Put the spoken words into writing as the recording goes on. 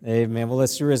Amen. Well,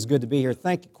 it sure is good to be here.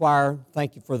 Thank you, choir.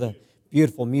 Thank you for the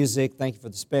beautiful music. Thank you for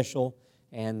the special.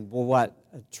 And well, what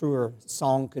a truer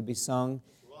song could be sung.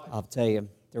 I'll tell you,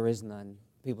 there is none.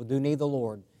 People do need the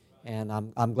Lord. And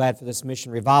I'm glad for this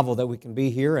mission revival that we can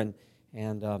be here and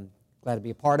glad to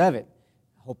be a part of it.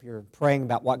 I hope you're praying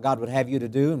about what God would have you to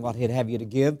do and what He'd have you to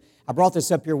give. I brought this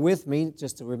up here with me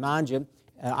just to remind you.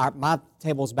 My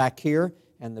table's back here,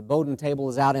 and the Bowden table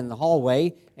is out in the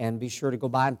hallway, and be sure to go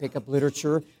by and pick up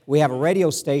literature. We have a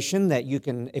radio station that you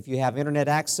can, if you have internet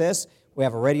access, we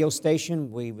have a radio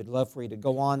station. We would love for you to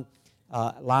go on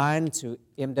line to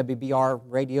MWBR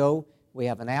Radio. We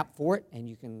have an app for it, and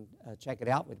you can check it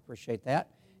out. We'd appreciate that.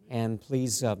 And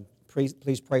please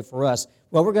pray for us.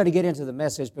 Well, we're going to get into the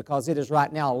message because it is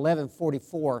right now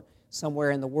 11:44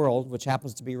 somewhere in the world, which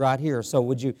happens to be right here. So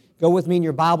would you go with me in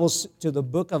your Bibles to the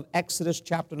book of Exodus,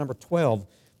 chapter number 12.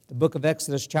 The book of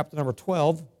Exodus, chapter number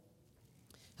 12.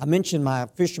 I mentioned my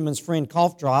fisherman's friend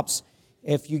cough drops.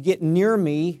 If you get near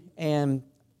me and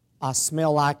I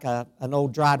smell like an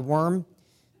old dried worm,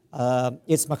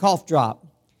 it's my cough drop.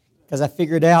 Because I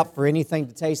figured out for anything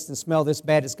to taste and smell this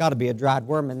bad, it's got to be a dried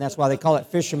worm, and that's why they call it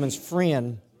fisherman's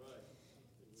friend.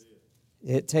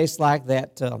 It tastes like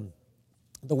that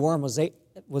the worm was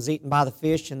eaten by the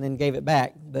fish and then gave it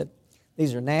back. But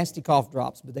these are nasty cough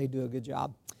drops, but they do a good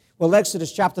job. Well,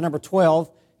 Exodus chapter number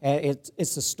 12,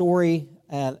 it's a story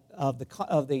of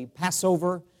the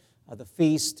Passover, the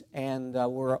feast, and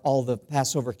where all the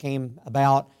Passover came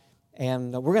about.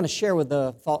 And we're going to share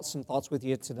some thoughts with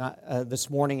you tonight,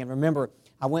 this morning. And remember,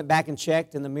 I went back and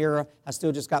checked in the mirror. I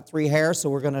still just got 3 hairs,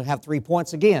 so we're going to have 3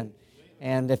 points again.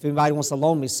 And if anybody wants to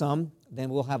loan me some, then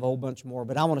we'll have a whole bunch more.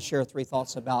 But I want to share 3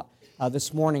 thoughts about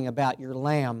this morning about your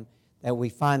lamb that we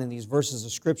find in these verses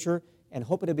of Scripture, and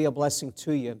hope it'll be a blessing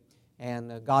to you.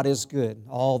 And God is good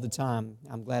all the time.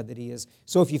 I'm glad that He is.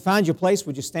 So if you find your place,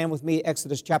 would you stand with me,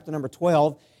 Exodus chapter number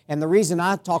 12. And the reason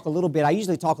I talk a little bit, I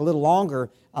usually talk a little longer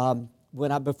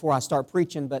before I start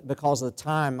preaching, but because of the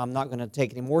time, I'm not going to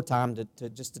take any more time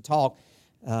to talk,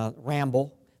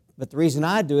 ramble. But the reason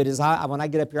I do it is when I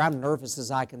get up here, I'm nervous as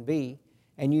I can be.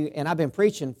 And I've been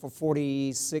preaching for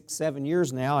 46, 7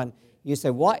 years now, and you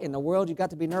say, what in the world you got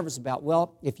to be nervous about?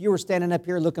 Well, if you were standing up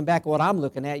here looking back at what I'm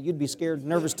looking at, you'd be scared and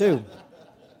nervous too.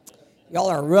 Y'all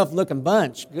are a rough-looking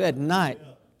bunch. Good night.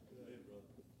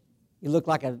 You look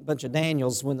like a bunch of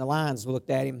Daniels when the lions looked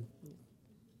at him.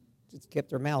 Just kept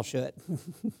their mouth shut.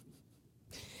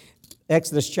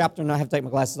 Exodus chapter, and I have to take my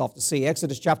glasses off to see.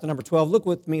 Exodus chapter number 12. Look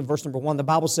with me in verse number 1. The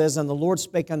Bible says, And the Lord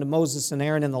spake unto Moses and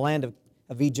Aaron in the land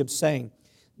of Egypt, saying,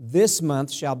 This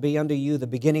month shall be unto you the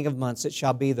beginning of months. It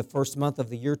shall be the first month of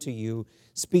the year to you.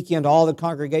 Speak ye unto all the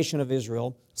congregation of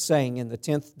Israel, saying, In the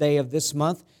 10th day of this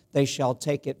month they shall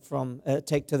take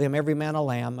to them every man a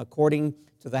lamb, according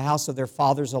to the house of their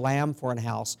fathers a lamb for an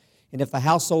house. And if the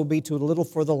household be too little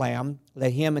for the lamb,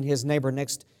 let him and his neighbor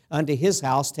next unto his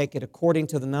house take it according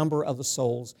to the number of the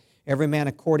souls. Every man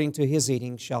according to his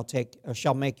eating shall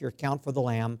make your account for the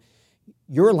lamb.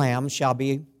 Your lamb shall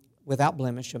be without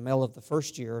blemish, a male of the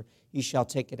first year. Ye shall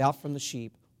take it out from the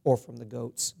sheep or from the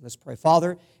goats. Let's pray.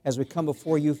 Father, as we come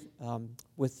before you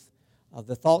with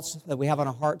the thoughts that we have on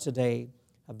our heart today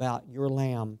about your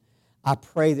lamb, I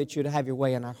pray that you'd have your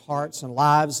way in our hearts and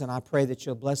lives, and I pray that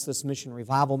you'll bless this mission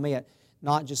revival. May it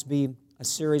not just be a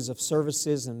series of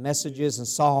services and messages and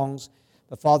songs,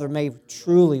 but Father, may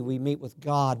truly we meet with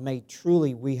God. May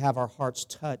truly we have our hearts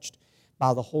touched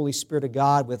by the Holy Spirit of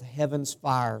God with heaven's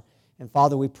fire. And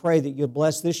Father, we pray that you'll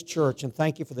bless this church, and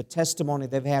thank you for the testimony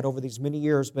they've had over these many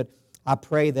years, but I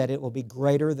pray that it will be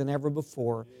greater than ever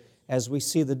before. As we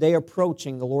see the day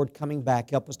approaching, the Lord coming back,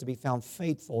 help us to be found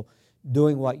faithful,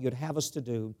 doing what you'd have us to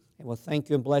do. And we'll thank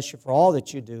you and bless you for all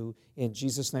that you do. In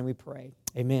Jesus' name we pray.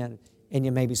 Amen. And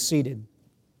you may be seated.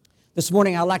 This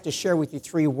morning I'd like to share with you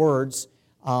 3 words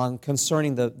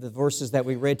concerning the verses that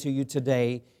we read to you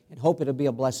today, and hope it'll be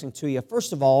a blessing to you.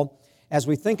 First of all, as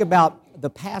we think about the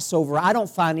Passover, I don't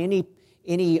find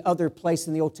any other place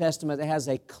in the Old Testament that has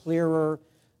a clearer,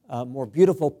 more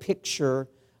beautiful picture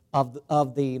of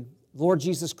the Lord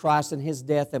Jesus Christ and His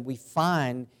death that we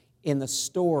find in the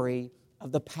story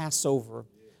of the Passover.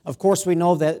 Of course, we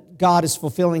know that God is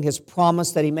fulfilling His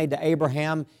promise that He made to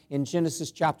Abraham in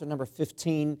Genesis chapter number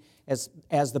 15 as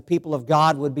the people of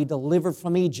God would be delivered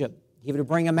from Egypt. He would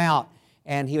bring them out,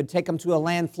 and He would take them to a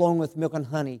land flowing with milk and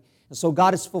honey. And so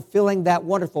God is fulfilling that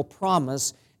wonderful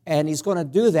promise, and He's going to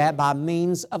do that by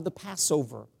means of the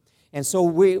Passover. And so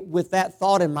with that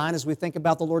thought in mind, as we think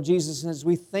about the Lord Jesus and as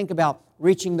we think about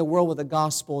reaching the world with the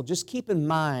gospel, just keep in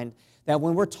mind that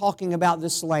when we're talking about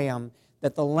this lamb,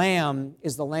 that the lamb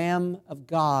is the Lamb of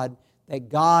God that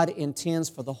God intends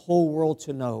for the whole world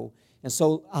to know. And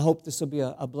so I hope this will be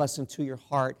a blessing to your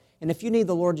heart. And if you need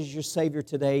the Lord as your Savior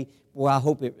today, well, I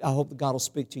hope that God will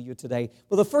speak to you today.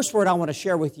 Well, the first word I want to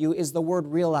share with you is the word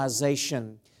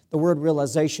realization. The word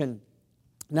realization.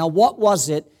 Now, what was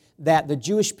it that the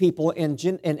Jewish people in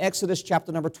Exodus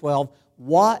chapter number 12,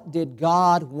 what did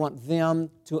God want them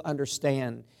to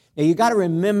understand? Now, you got to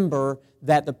remember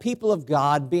that the people of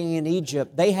God, being in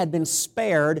Egypt, they had been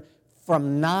spared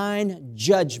from 9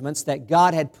 judgments that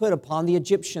God had put upon the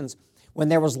Egyptians. When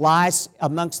there was lice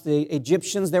amongst the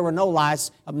Egyptians, there were no lice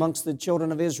amongst the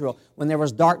children of Israel. When there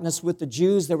was darkness with the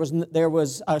Jews,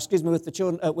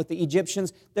 with the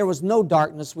Egyptians, there was no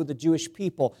darkness with the Jewish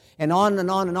people. And on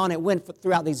and on and on it went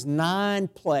throughout these 9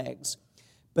 plagues.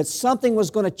 But something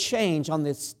was going to change on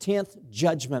this 10th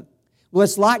judgment. Well,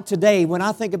 it's like today, when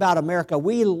I think about America,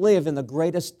 we live in the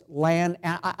greatest land.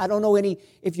 I don't know any,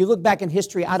 if you look back in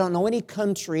history, I don't know any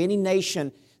country, any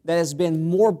nation that has been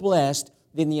more blessed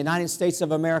than the United States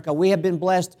of America. We have been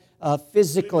blessed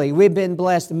physically. We've been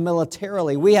blessed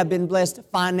militarily. We have been blessed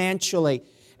financially.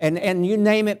 And you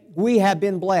name it, we have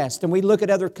been blessed. And we look at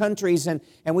other countries and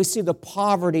we see the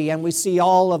poverty and we see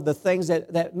all of the things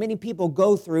that many people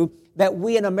go through that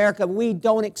we in America, we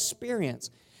don't experience.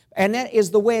 And that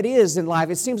is the way it is in life.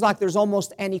 It seems like there's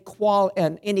almost an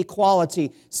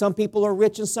inequality. Some people are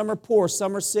rich and some are poor.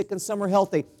 Some are sick and some are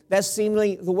healthy. That's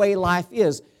seemingly the way life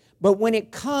is. But when it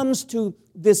comes to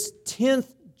this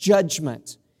 10th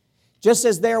judgment, just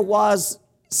as there was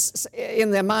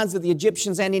in the minds of the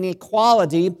Egyptians an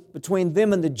inequality between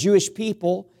them and the Jewish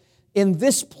people, in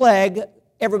this plague,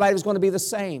 everybody was going to be the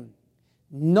same.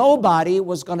 Nobody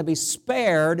was going to be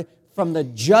spared from the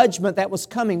judgment that was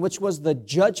coming, which was the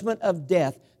judgment of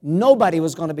death. Nobody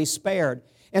was going to be spared.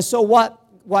 And so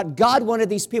what God wanted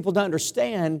these people to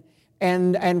understand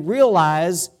and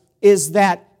realize is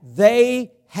that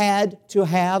they had to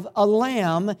have a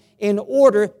lamb in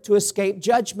order to escape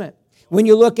judgment. When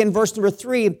you look in verse number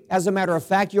 3, as a matter of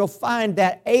fact, you'll find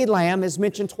that a lamb is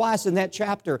mentioned twice in that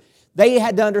chapter. They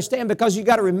had to understand, because you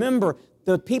got to remember,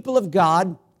 the people of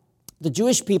God, the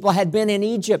Jewish people, had been in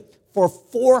Egypt for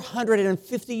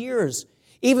 450 years.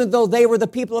 Even though they were the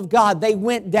people of God, they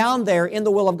went down there in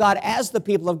the will of God as the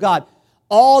people of God.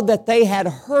 All that they had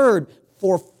heard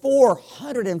for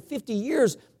 450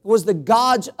 years was the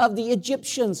gods of the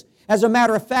Egyptians. As a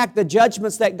matter of fact, the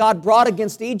judgments that God brought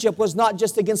against Egypt was not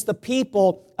just against the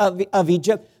people of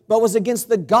Egypt, but was against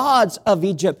the gods of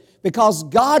Egypt, because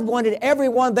God wanted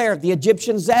everyone there, the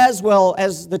Egyptians as well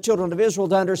as the children of Israel,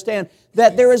 to understand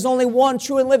that there is only one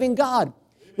true and living God.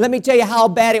 Let me tell you how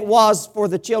bad it was for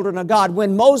the children of God.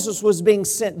 When Moses was being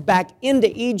sent back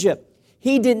into Egypt,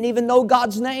 he didn't even know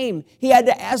God's name. He had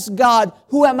to ask God,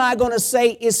 who am I going to say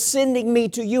is sending me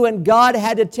to you? And God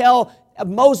had to tell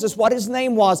Moses what his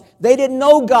name was. They didn't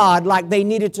know God like they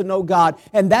needed to know God.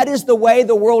 And that is the way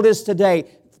the world is today.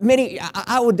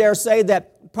 I would dare say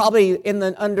that probably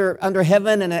under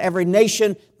heaven and every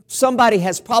nation, somebody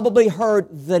has probably heard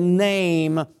the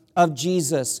name of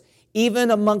Jesus.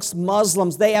 Even amongst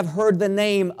Muslims, they have heard the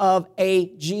name of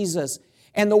a Jesus.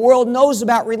 And the world knows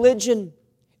about religion.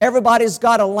 Everybody's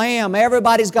got a lamb.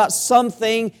 Everybody's got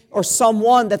something or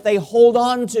someone that they hold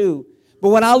on to. But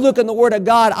when I look in the Word of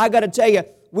God, I got to tell you,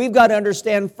 we've got to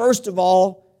understand, first of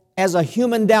all, as a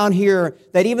human down here,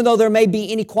 that even though there may be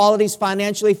inequalities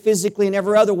financially, physically, and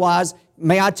ever otherwise,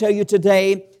 may I tell you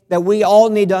today that we all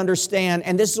need to understand,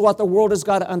 and this is what the world has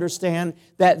got to understand,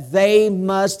 that they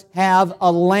must have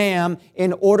a lamb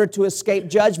in order to escape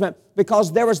judgment,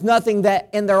 because there was nothing that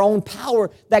in their own power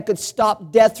that could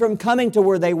stop death from coming to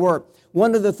where they were.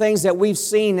 One of the things that we've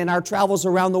seen in our travels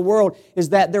around the world is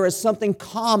that there is something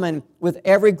common with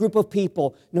every group of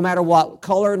people, no matter what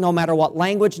color, no matter what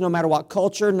language, no matter what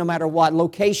culture, no matter what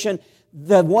location.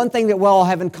 The one thing that we all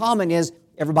have in common is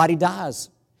everybody dies.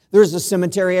 There's a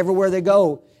cemetery everywhere they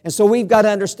go. And so we've got to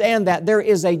understand that there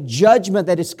is a judgment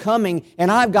that is coming, and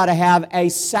I've got to have a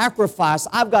sacrifice.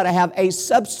 I've got to have a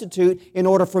substitute in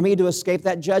order for me to escape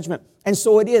that judgment. And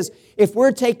so it is. If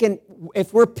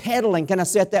we're peddling, can I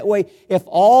say it that way? If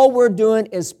all we're doing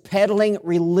is peddling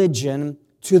religion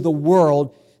to the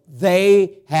world,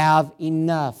 they have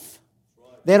enough.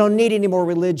 They don't need any more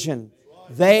religion.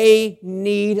 They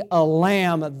need a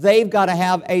lamb. They've got to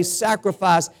have a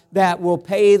sacrifice that will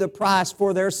pay the price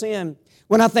for their sin.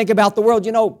 When I think about the world,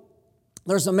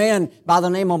 there's a man by the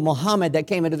name of Muhammad that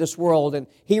came into this world, and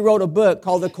he wrote a book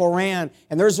called the Quran,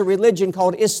 and there's a religion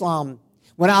called Islam.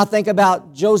 When I think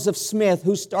about Joseph Smith,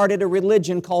 who started a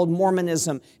religion called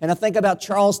Mormonism, and I think about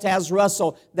Charles Taze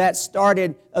Russell that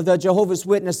started the Jehovah's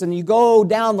Witness, and you go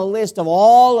down the list of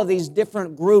all of these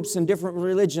different groups and different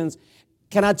religions,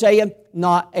 Can I tell you,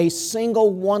 not a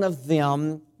single one of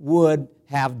them would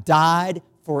have died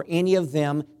for any of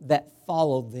them that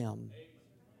followed them.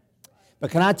 But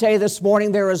can I tell you this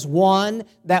morning, there is one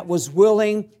that was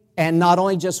willing, and not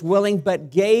only just willing,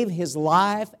 but gave his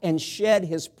life and shed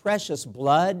his precious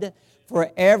blood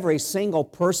for every single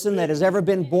person that has ever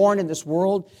been born in this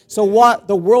world. So what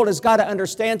the world has got to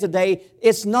understand today,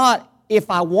 it's not if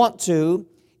I want to,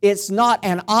 it's not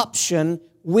an option.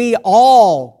 We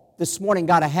all this morning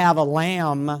got to have a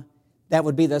lamb that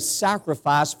would be the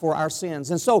sacrifice for our sins.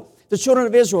 And so the children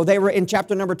of Israel, they were in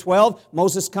chapter number 12.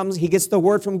 Moses comes, he gets the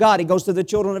word from God. He goes to the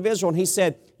children of Israel and he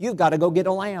said, you've got to go get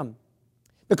a lamb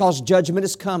because judgment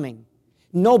is coming.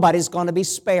 Nobody's going to be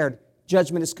spared.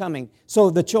 Judgment is coming. So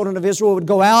the children of Israel would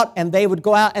go out and they would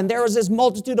go out, and there was this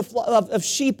multitude of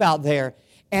sheep out there.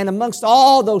 And amongst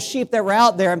all those sheep that were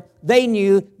out there, they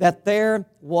knew that there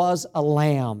was a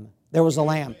lamb. There was a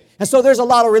lamb. And so there's a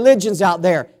lot of religions out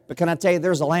there, but can I tell you,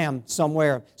 there's a lamb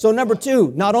somewhere. So number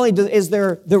two, not only is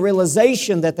there the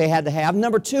realization that they had to have,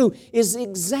 number two is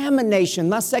examination.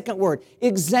 My second word,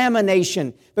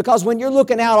 examination. Because when you're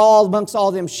looking out all amongst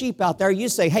all them sheep out there, you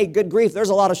say, hey, good grief, there's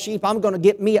a lot of sheep. I'm going to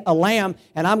get me a lamb,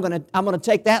 and I'm going to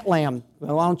take that lamb.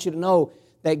 Well, I want you to know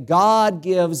that God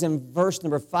gives in verse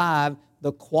number 5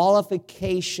 the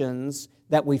qualifications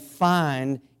that we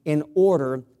find in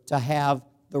order to have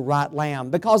the right lamb.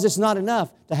 Because it's not enough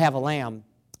to have a lamb.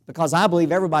 Because I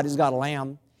believe everybody's got a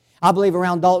lamb. I believe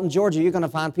around Dalton, Georgia, you're going to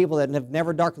find people that have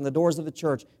never darkened the doors of the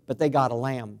church, but they got a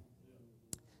lamb.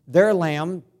 Their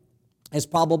lamb is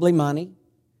probably money,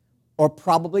 or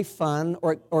probably fun,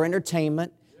 or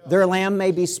entertainment. Their lamb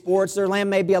may be sports. Their lamb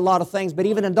may be a lot of things. But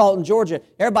even in Dalton, Georgia,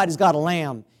 everybody's got a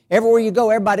lamb. Everywhere you go,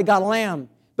 everybody got a lamb.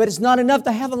 But it's not enough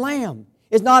to have a lamb.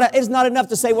 It's not enough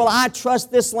to say, well, I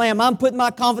trust this lamb. I'm putting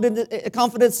my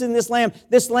confidence in this lamb.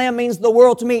 This lamb means the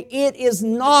world to me. It is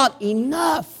not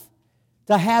enough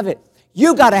to have it.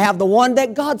 You got to have the one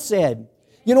that God said.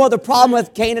 You know what the problem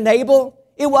with Cain and Abel?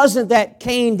 It wasn't that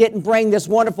Cain didn't bring this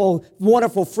wonderful,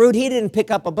 wonderful fruit. He didn't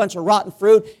pick up a bunch of rotten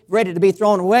fruit ready to be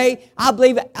thrown away. I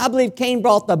believe Cain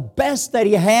brought the best that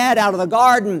he had out of the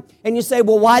garden. And you say,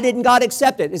 well, why didn't God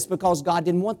accept it? It's because God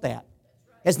didn't want that.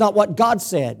 It's not what God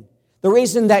said. The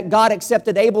reason that God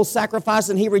accepted Abel's sacrifice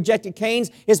and He rejected Cain's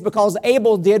is because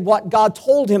Abel did what God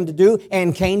told him to do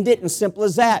and Cain didn't. Simple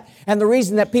as that. And the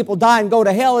reason that people die and go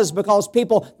to hell is because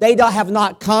they have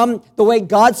not come the way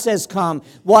God says come.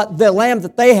 What the lamb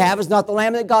that they have is not the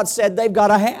lamb that God said they've got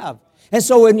to have. And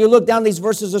so when you look down these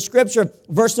verses of Scripture,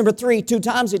 verse number 3, 2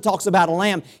 times He talks about a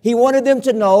lamb. He wanted them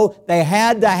to know they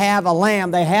had to have a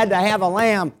lamb. They had to have a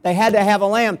lamb. They had to have a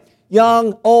lamb.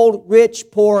 Young, old, rich,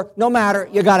 poor, no matter,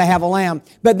 you got to have a lamb.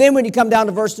 But then when you come down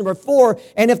to verse number 4,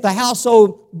 and if the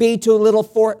household be too little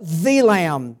for the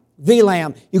lamb,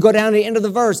 you go down to the end of the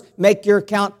verse, make your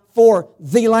account for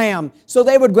the lamb. So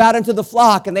they would go out into the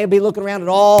flock and they'd be looking around at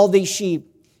all these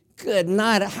sheep. Good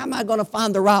night, how am I going to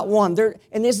find the right one?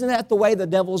 And isn't that the way the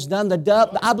devil's done?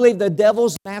 I believe the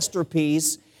devil's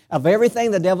masterpiece of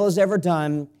everything the devil has ever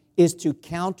done is to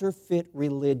counterfeit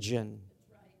religion.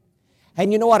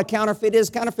 And you know what a counterfeit is?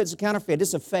 Counterfeit's a counterfeit.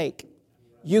 It's a fake.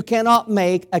 You cannot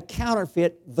make a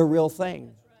counterfeit the real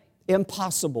thing.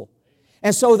 Impossible.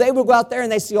 And so they would go out there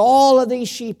and they see all of these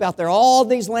sheep out there, all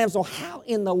these lambs. So how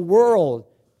in the world?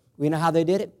 We know how they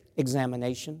did it?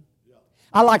 Examination.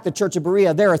 I like the church of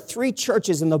Berea. There are 3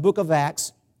 churches in the book of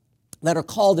Acts that are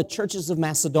called the churches of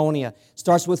Macedonia.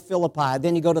 Starts with Philippi.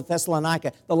 Then you go to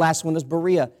Thessalonica. The last one is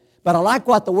Berea. But I like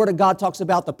what the Word of God talks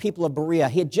about the people of Berea.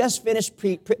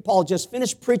 Paul just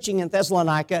finished preaching in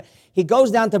Thessalonica. He goes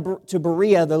down to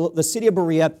Berea, the city of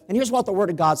Berea, and here's what the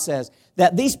Word of God says,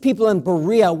 that these people in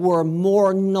Berea were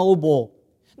more noble.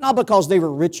 Not because they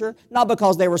were richer, not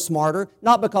because they were smarter,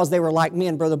 not because they were like me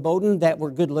and Brother Bowden that were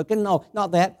good looking. No,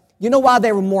 not that. You know why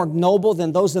they were more noble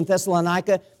than those in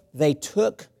Thessalonica? They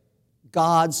took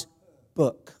God's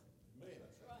book.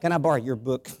 Can I borrow your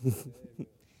book?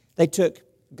 They took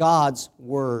God's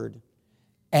Word.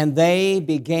 And they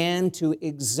began to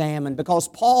examine, because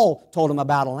Paul told them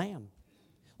about a lamb.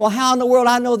 Well, how in the world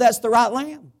I know that's the right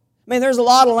lamb? I mean, there's a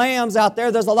lot of lambs out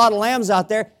there. There's a lot of lambs out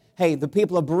there. Hey, the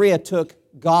people of Berea took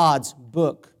God's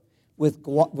book with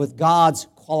God's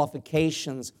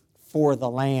qualifications for the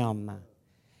lamb.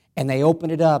 And they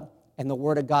opened it up, and the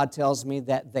Word of God tells me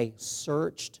that they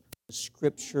searched the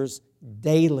Scriptures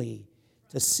daily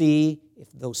to see if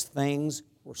those things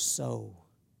were so.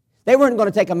 They weren't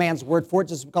going to take a man's word for it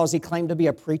just because he claimed to be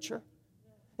a preacher.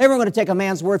 They weren't going to take a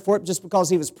man's word for it just because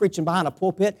he was preaching behind a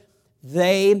pulpit.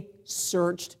 They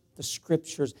searched the the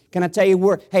Scriptures. Can I tell you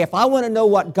where, hey, if I want to know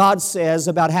what God says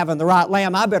about having the right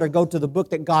lamb, I better go to the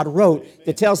book that God wrote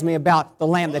that tells me about the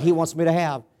lamb that He wants me to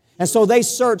have. And so they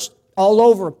searched all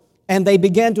over and they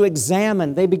began to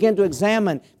examine. They began to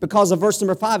examine because of verse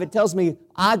number 5. It tells me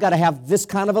I got to have this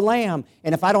kind of a lamb.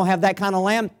 And if I don't have that kind of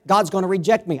lamb, God's going to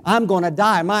reject me. I'm going to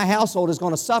die. My household is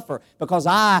going to suffer because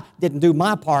I didn't do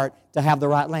my part to have the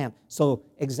right lamb. So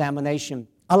examination.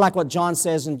 I like what John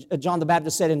says, and John the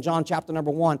Baptist said in John chapter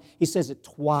number 1. He says it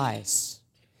twice.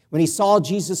 When he saw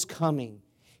Jesus coming,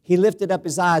 he lifted up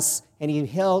his eyes and he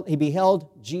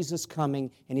beheld Jesus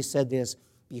coming, and he said this,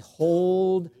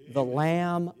 "Behold the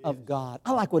Lamb of God."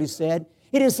 I like what he said.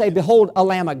 He didn't say, "Behold a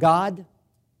Lamb of God."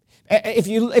 If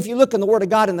you look in the Word of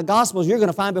God in the Gospels, you're going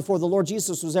to find before the Lord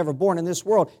Jesus was ever born in this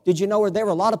world, did you know where there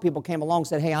were a lot of people came along and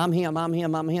said, "Hey, I'm Him, I'm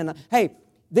Him, I'm Him." Hey,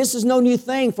 this is no new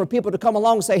thing for people to come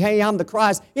along and say, "Hey, I'm the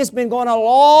Christ." It's been going on a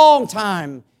long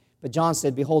time. But John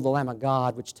said, "Behold the Lamb of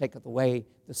God, which taketh away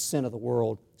the sin of the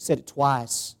world." Said it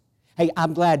twice. Hey,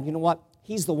 I'm glad, you know what?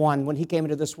 He's the one, when He came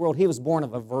into this world, He was born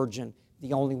of a virgin,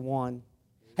 the only one.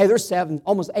 Hey, there's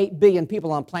almost 8 billion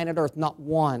people on planet Earth. Not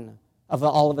one of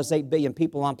all of us 8 billion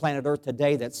people on planet Earth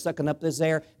today that's sucking up this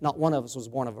air, not one of us was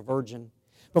born of a virgin.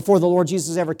 Before the Lord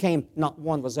Jesus ever came, not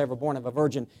one was ever born of a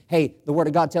virgin. Hey, the Word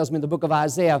of God tells me in the book of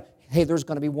Isaiah, hey, there's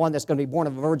going to be one that's going to be born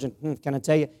of a virgin. Can I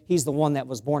tell you? He's the one that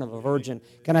was born of a virgin.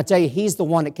 Can I tell you? He's the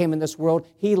one that came in this world.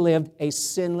 He lived a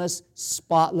sinless,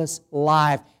 spotless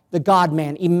life. The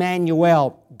God-man,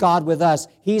 Emmanuel, God with us.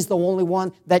 He's the only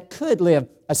one that could live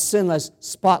a sinless,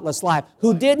 spotless life,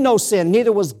 who did no sin,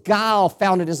 neither was guile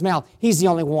found in His mouth. He's the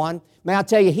only one. May I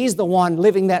tell you, He's the one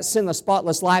living that sinless,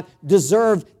 spotless life,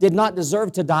 did not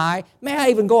deserve to die. May I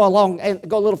even go along and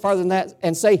go a little farther than that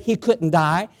and say He couldn't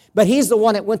die? But He's the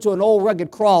one that went to an old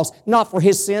rugged cross, not for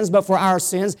His sins, but for our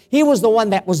sins. He was the one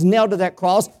that was nailed to that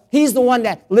cross. He's the one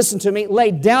that, listen to me,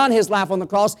 laid down His life on the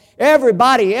cross.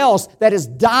 Everybody else that has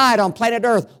died on planet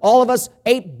Earth, all of us,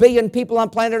 8 billion people on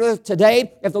planet Earth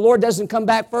today, if the Lord doesn't come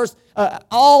back first,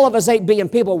 all of us 8 billion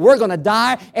people, we're going to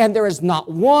die, and there is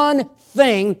not one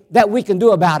thing that we can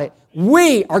do about it.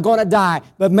 We are going to die.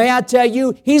 But may I tell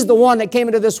you, He's the one that came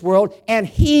into this world, and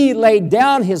He laid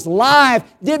down His life,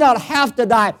 did not have to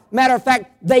die. Matter of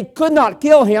fact, they could not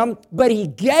kill Him, but He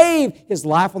gave His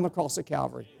life on the cross of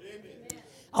Calvary.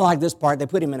 I like this part. They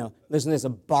put Him in a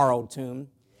borrowed tomb.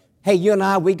 Hey, you and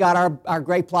I, we got our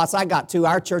grave plots. I got two.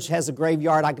 Our church has a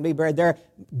graveyard. I can be buried there.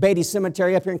 Beatty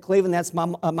Cemetery up here in Cleveland, that's my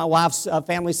wife's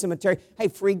family cemetery. Hey,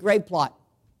 free grave plot.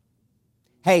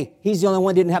 Hey, he's the only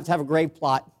one that didn't have to have a grave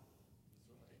plot.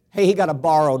 Hey, he got a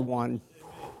borrowed one.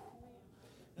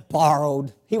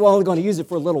 Borrowed. He was only going to use it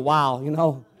for a little while, you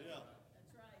know.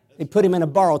 They put him in a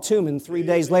borrowed tomb, and 3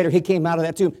 days later he came out of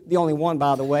that tomb. The only one,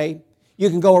 by the way. You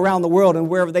can go around the world, and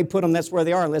wherever they put them, that's where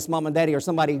they are, unless mom and daddy or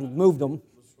somebody moved them.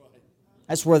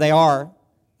 That's where they are,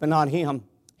 but not him.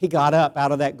 He got up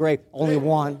out of that grave. Only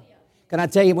one. Can I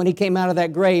tell you, when he came out of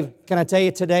that grave, can I tell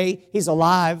you today, he's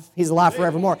alive. He's alive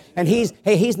forevermore. And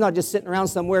he's not just sitting around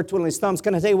somewhere twiddling his thumbs.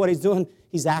 Can I tell you what he's doing?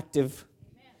 He's active.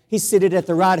 He's seated at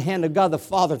the right hand of God the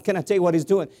Father. Can I tell you what he's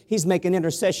doing? He's making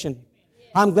intercession.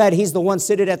 I'm glad he's the one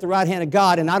seated at the right hand of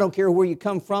God, and I don't care where you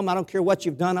come from. I don't care what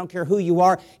you've done. I don't care who you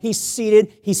are. He's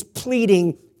seated. He's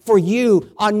pleading for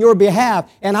you on your behalf.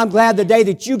 And I'm glad the day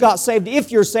that you got saved,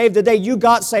 if you're saved, the day you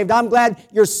got saved, I'm glad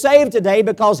you're saved today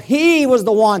because He was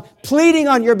the one pleading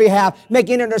on your behalf,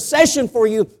 making intercession for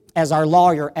you as our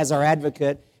lawyer, as our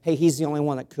advocate. Hey, He's the only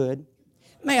one that could.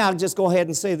 May I just go ahead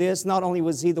and say this? Not only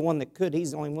was He the one that could,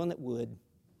 He's the only one that would.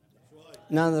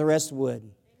 None of the rest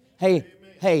would. Hey,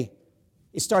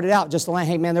 it started out just like,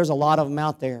 hey man, there's a lot of them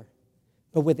out there.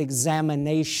 But with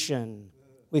examination,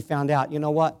 we found out, you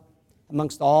know what?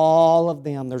 Amongst all of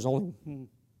them, there's only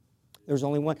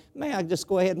one. May I just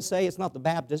go ahead and say it's not the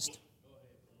Baptist.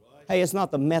 Hey, it's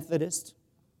not the Methodist.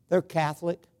 They're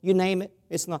Catholic. You name it.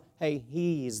 It's not. Hey,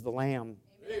 He's the Lamb.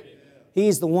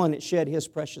 He's the one that shed His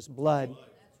precious blood.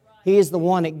 He is the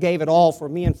one that gave it all for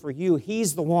me and for you.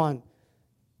 He's the one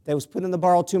that was put in the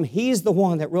borrowed tomb. He's the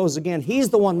one that rose again. He's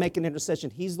the one making intercession.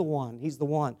 He's the one. He's the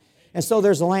one. And so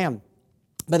there's a Lamb.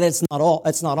 But it's not all.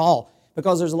 It's not all.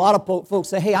 Because there's a lot of folks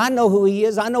say, hey, I know who He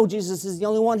is. I know Jesus is the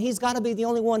only one. He's got to be the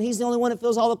only one. He's the only one that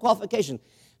fills all the qualifications.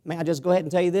 May I just go ahead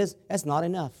and tell you this? That's not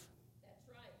enough. That's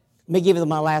right. Let me give you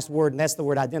my last word, and that's the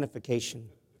word identification.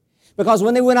 Because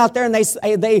when they went out there and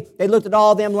they looked at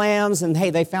all them lambs, and hey,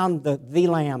 they found the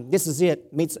lamb. This is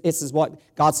it. This is what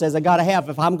God says I got to have.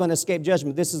 If I'm going to escape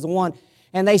judgment, this is the one.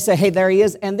 And they say, hey, there He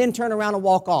is. And then turn around and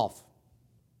walk off.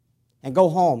 And go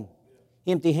home.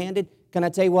 Empty-handed. Can I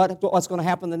tell you what's going to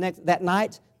happen that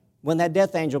night? When that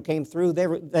death angel came through,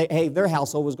 their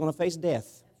household was going to face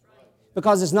death.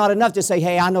 Because it's not enough to say,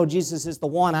 hey, I know Jesus is the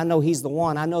one. I know He's the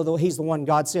one. I know He's the one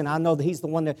God sent. I know that He's the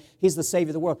one He's the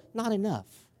Savior of the world. Not enough.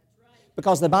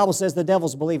 Because the Bible says the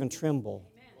devils believe and tremble.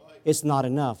 It's not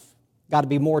enough. Got to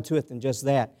be more to it than just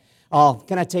that.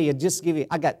 Can I tell you, just give you,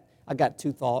 I got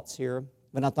two thoughts here.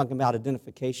 When I'm talking about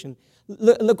identification.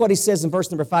 Look what he says in verse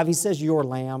number 5. He says, your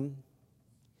lamb.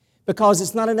 Because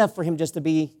it's not enough for Him just to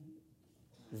be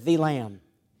the lamb.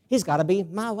 He's got to be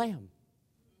my lamb.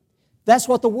 That's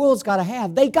what the world's got to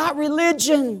have. They got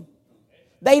religion.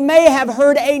 They may have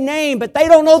heard a name, but they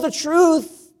don't know the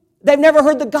truth. They've never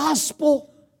heard the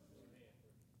gospel.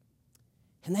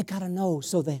 And they got to know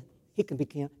so that He can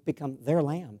become their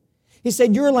lamb. He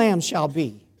said, your lamb shall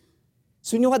be.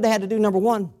 So you know what they had to do? Number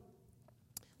one,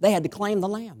 they had to claim the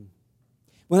lamb.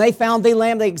 When they found the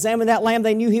lamb, they examined that lamb,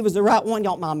 they knew he was the right one.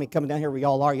 Y'all don't mind me coming down here where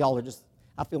y'all are. Y'all are just,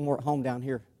 I feel more at home down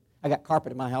here. I got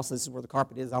carpet in my house. This is where the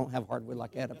carpet is. I don't have hardwood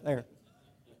like that up there.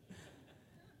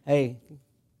 Hey,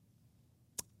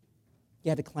 you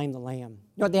had to claim the lamb.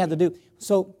 You know what they had to do?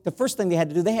 So the first thing they had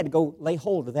to do, they had to go lay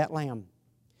hold of that lamb.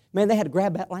 Man, they had to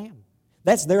grab that lamb.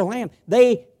 That's their lamb.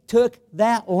 They took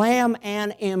that lamb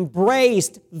and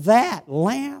embraced that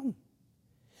lamb.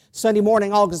 Sunday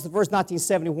morning, August the 1st,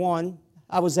 1971,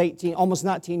 I was 18, almost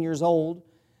 19 years old.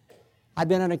 I'd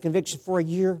been under conviction for a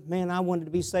year. Man, I wanted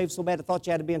to be saved so bad. I thought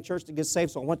you had to be in church to get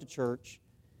saved, so I went to church.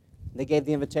 They gave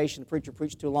the invitation. The preacher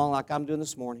preached too long like I'm doing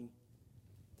this morning.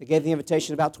 They gave the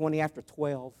invitation about 20 after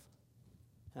 12,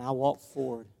 and I walked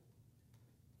forward.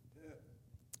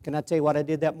 Can I tell you what I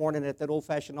did that morning at that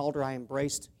old-fashioned altar? I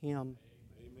embraced Him.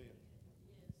 Amen.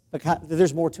 Because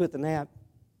there's more to it than that.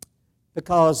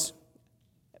 Because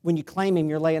when you claim Him,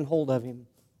 you're laying hold of Him.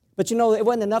 But you know, it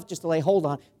wasn't enough just to lay hold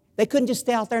on. They couldn't just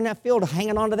stay out there in that field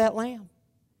hanging on to that lamb.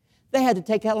 They had to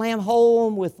take that lamb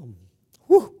home with them.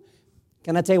 Whew.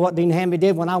 Can I tell you what Dean Hamby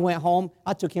did when I went home?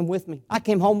 I took him with me. I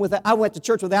came home with it. I went to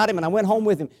church without him, and I went home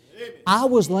with him. Amen. I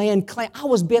was laying claim. I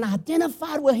was being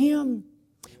identified with him.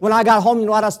 When I got home, you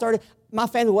know what I started? My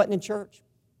family wasn't in church.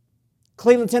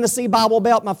 Cleveland, Tennessee, Bible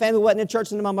Belt. My family wasn't in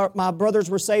church, and my brothers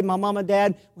were saved. My mom and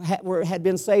dad had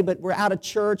been saved, but we're out of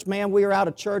church. Man, we were out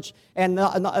of church, and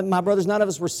my brothers, none of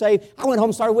us were saved. I went home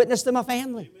and started witnessing to my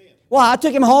family. Amen. Well, I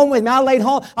took him home with me.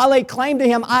 I laid claim to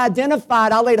him. I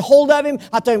identified. I laid hold of him.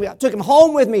 I took him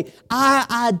home with me.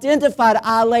 I identified.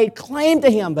 I laid claim to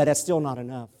him, but that's still not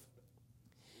enough.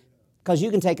 Because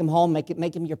you can take him home, make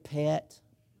him your pet.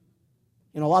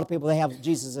 You know, a lot of people, they have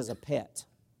Jesus as a pet.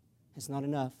 It's not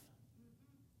enough.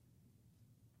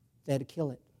 They had to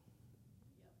kill it.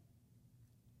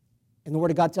 And the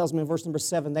Word of God tells me in verse number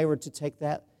 7, they were to take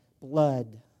that blood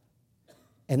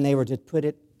and they were to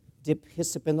dip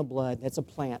hyssop in the blood. That's a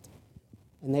plant.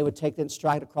 And they would take that and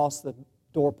strike it across the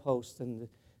doorpost and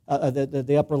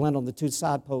the upper lintel, the two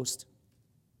side posts.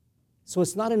 So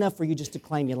it's not enough for you just to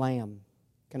claim your lamb.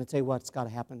 Can I tell you what's got to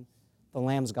happen? The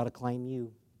lamb's got to claim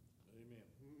you. Amen.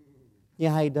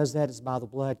 Yeah, how He does that is by the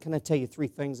blood. Can I tell you 3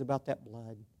 things about that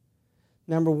blood?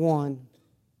 Number 1,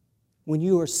 when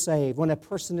you are saved, when a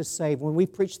person is saved, when we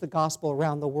preach the gospel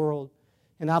around the world,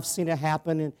 and I've seen it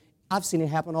happen, and I've seen it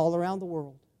happen all around the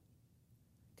world.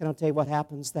 Can I tell you what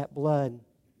happens? That blood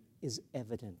is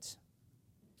evident.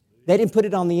 They didn't put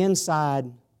it on the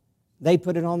inside. They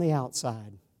put it on the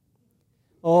outside.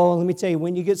 Oh, let me tell you,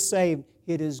 when you get saved,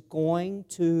 it is going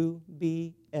to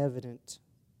be evident.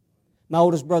 My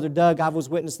oldest brother, Doug, I was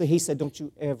witness to, he said, don't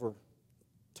you ever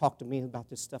talk to me about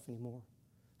this stuff anymore.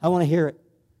 I want to hear it.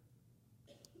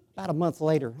 About a month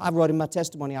later, I wrote him my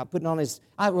testimony out.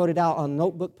 I wrote it out on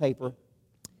notebook paper.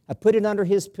 I put it under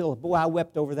his pillow. Boy, I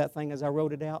wept over that thing as I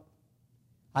wrote it out.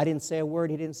 I didn't say a word.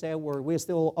 He didn't say a word. We were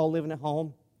still all living at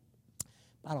home.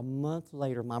 About a month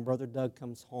later, my brother Doug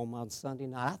comes home on Sunday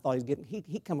night. I thought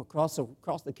he come across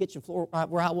the kitchen floor right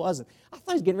where I was. And I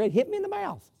thought he was getting ready to hit me in the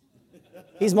mouth.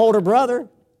 He's my older brother.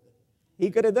 He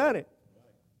could have done it.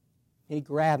 And he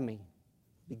grabbed me,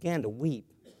 began to weep.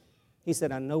 He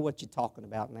said, I know what you're talking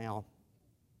about now.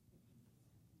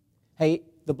 Hey,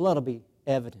 the blood will be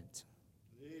evident.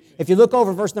 If you look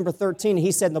over verse number 13,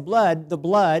 he said, the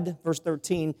blood, verse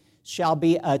 13, shall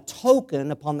be a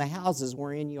token upon the houses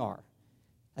wherein you are.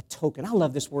 A token. I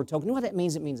love this word token. You know what that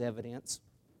means? It means evidence.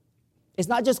 It's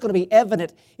not just going to be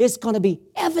evident. It's going to be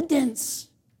evidence.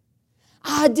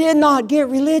 I did not get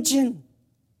religion.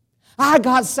 I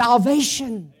got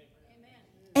salvation.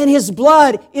 And His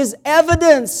blood is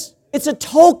evidence. It's a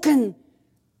token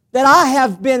that I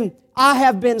have been I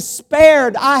have been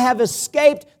spared. I have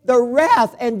escaped the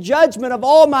wrath and judgment of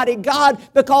Almighty God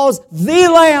because the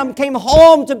Lamb came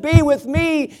home to be with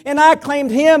me, and I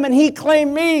claimed Him and He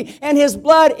claimed me, and His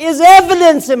blood is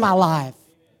evidence in my life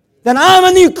that I'm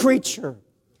a new creature.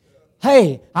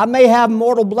 Hey, I may have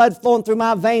mortal blood flowing through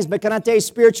my veins, but can I tell you,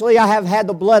 spiritually, I have had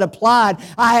the blood applied.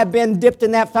 I have been dipped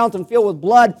in that fountain filled with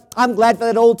blood. I'm glad for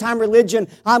that old-time religion.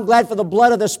 I'm glad for the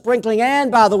blood of the sprinkling.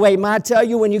 And by the way, may I tell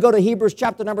you, when you go to Hebrews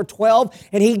chapter number 12,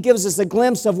 and he gives us a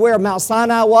glimpse of where Mount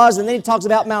Sinai was, and then he talks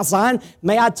about Mount Zion,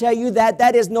 may I tell you that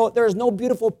there is no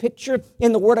beautiful picture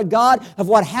in the Word of God of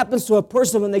what happens to a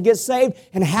person when they get saved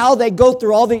and how they go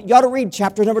through all the, you ought to read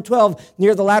chapter number 12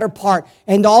 near the latter part,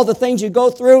 and all the things you go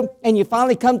through, and you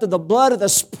finally come to the blood of the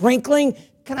sprinkling.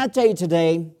 Can I tell you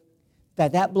today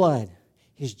that blood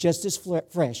is just as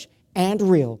fresh and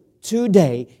real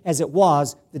today as it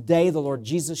was the day the Lord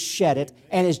Jesus shed it,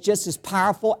 and is just as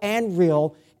powerful and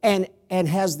real and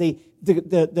has the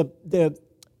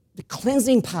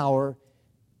cleansing power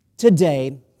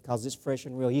today because it's fresh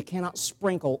and real. You cannot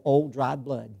sprinkle old dried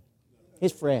blood.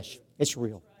 It's fresh. It's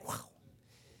real.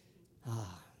 Wow.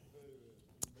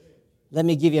 Let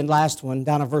me give you a last one.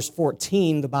 Down in verse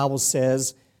 14, the Bible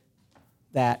says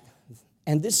that,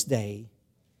 and this day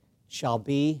shall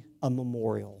be a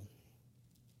memorial.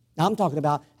 Now I'm talking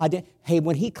about, hey,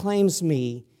 when He claims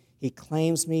me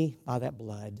by that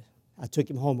blood. I took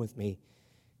Him home with me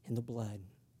in the blood.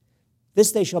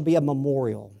 This day shall be a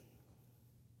memorial.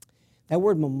 That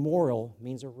word memorial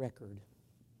means a record.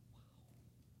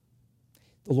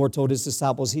 The Lord told His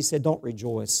disciples, He said, don't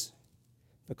rejoice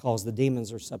because the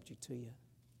demons are subject to you,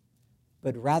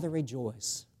 but rather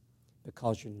rejoice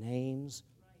because your names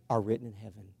are written in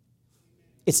heaven.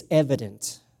 It's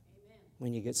evident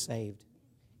when you get saved.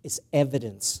 It's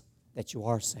evidence that you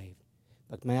are saved.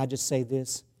 But may I just say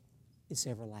this? It's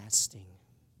everlasting.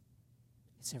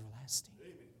 It's everlasting.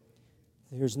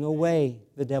 There's no way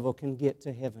the devil can get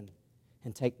to heaven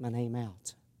and take my name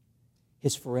out.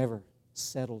 It's forever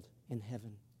settled in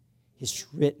heaven. It's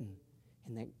written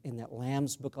in that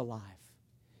Lamb's Book of Life.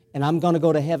 And I'm going to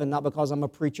go to heaven not because I'm a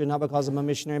preacher, not because I'm a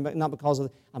missionary, but not because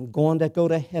of... I'm going to go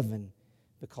to heaven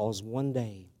because one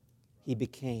day He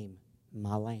became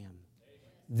my Lamb.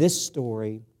 This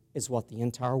story is what the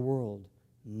entire world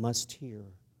must hear,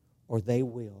 or they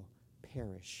will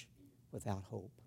perish without hope.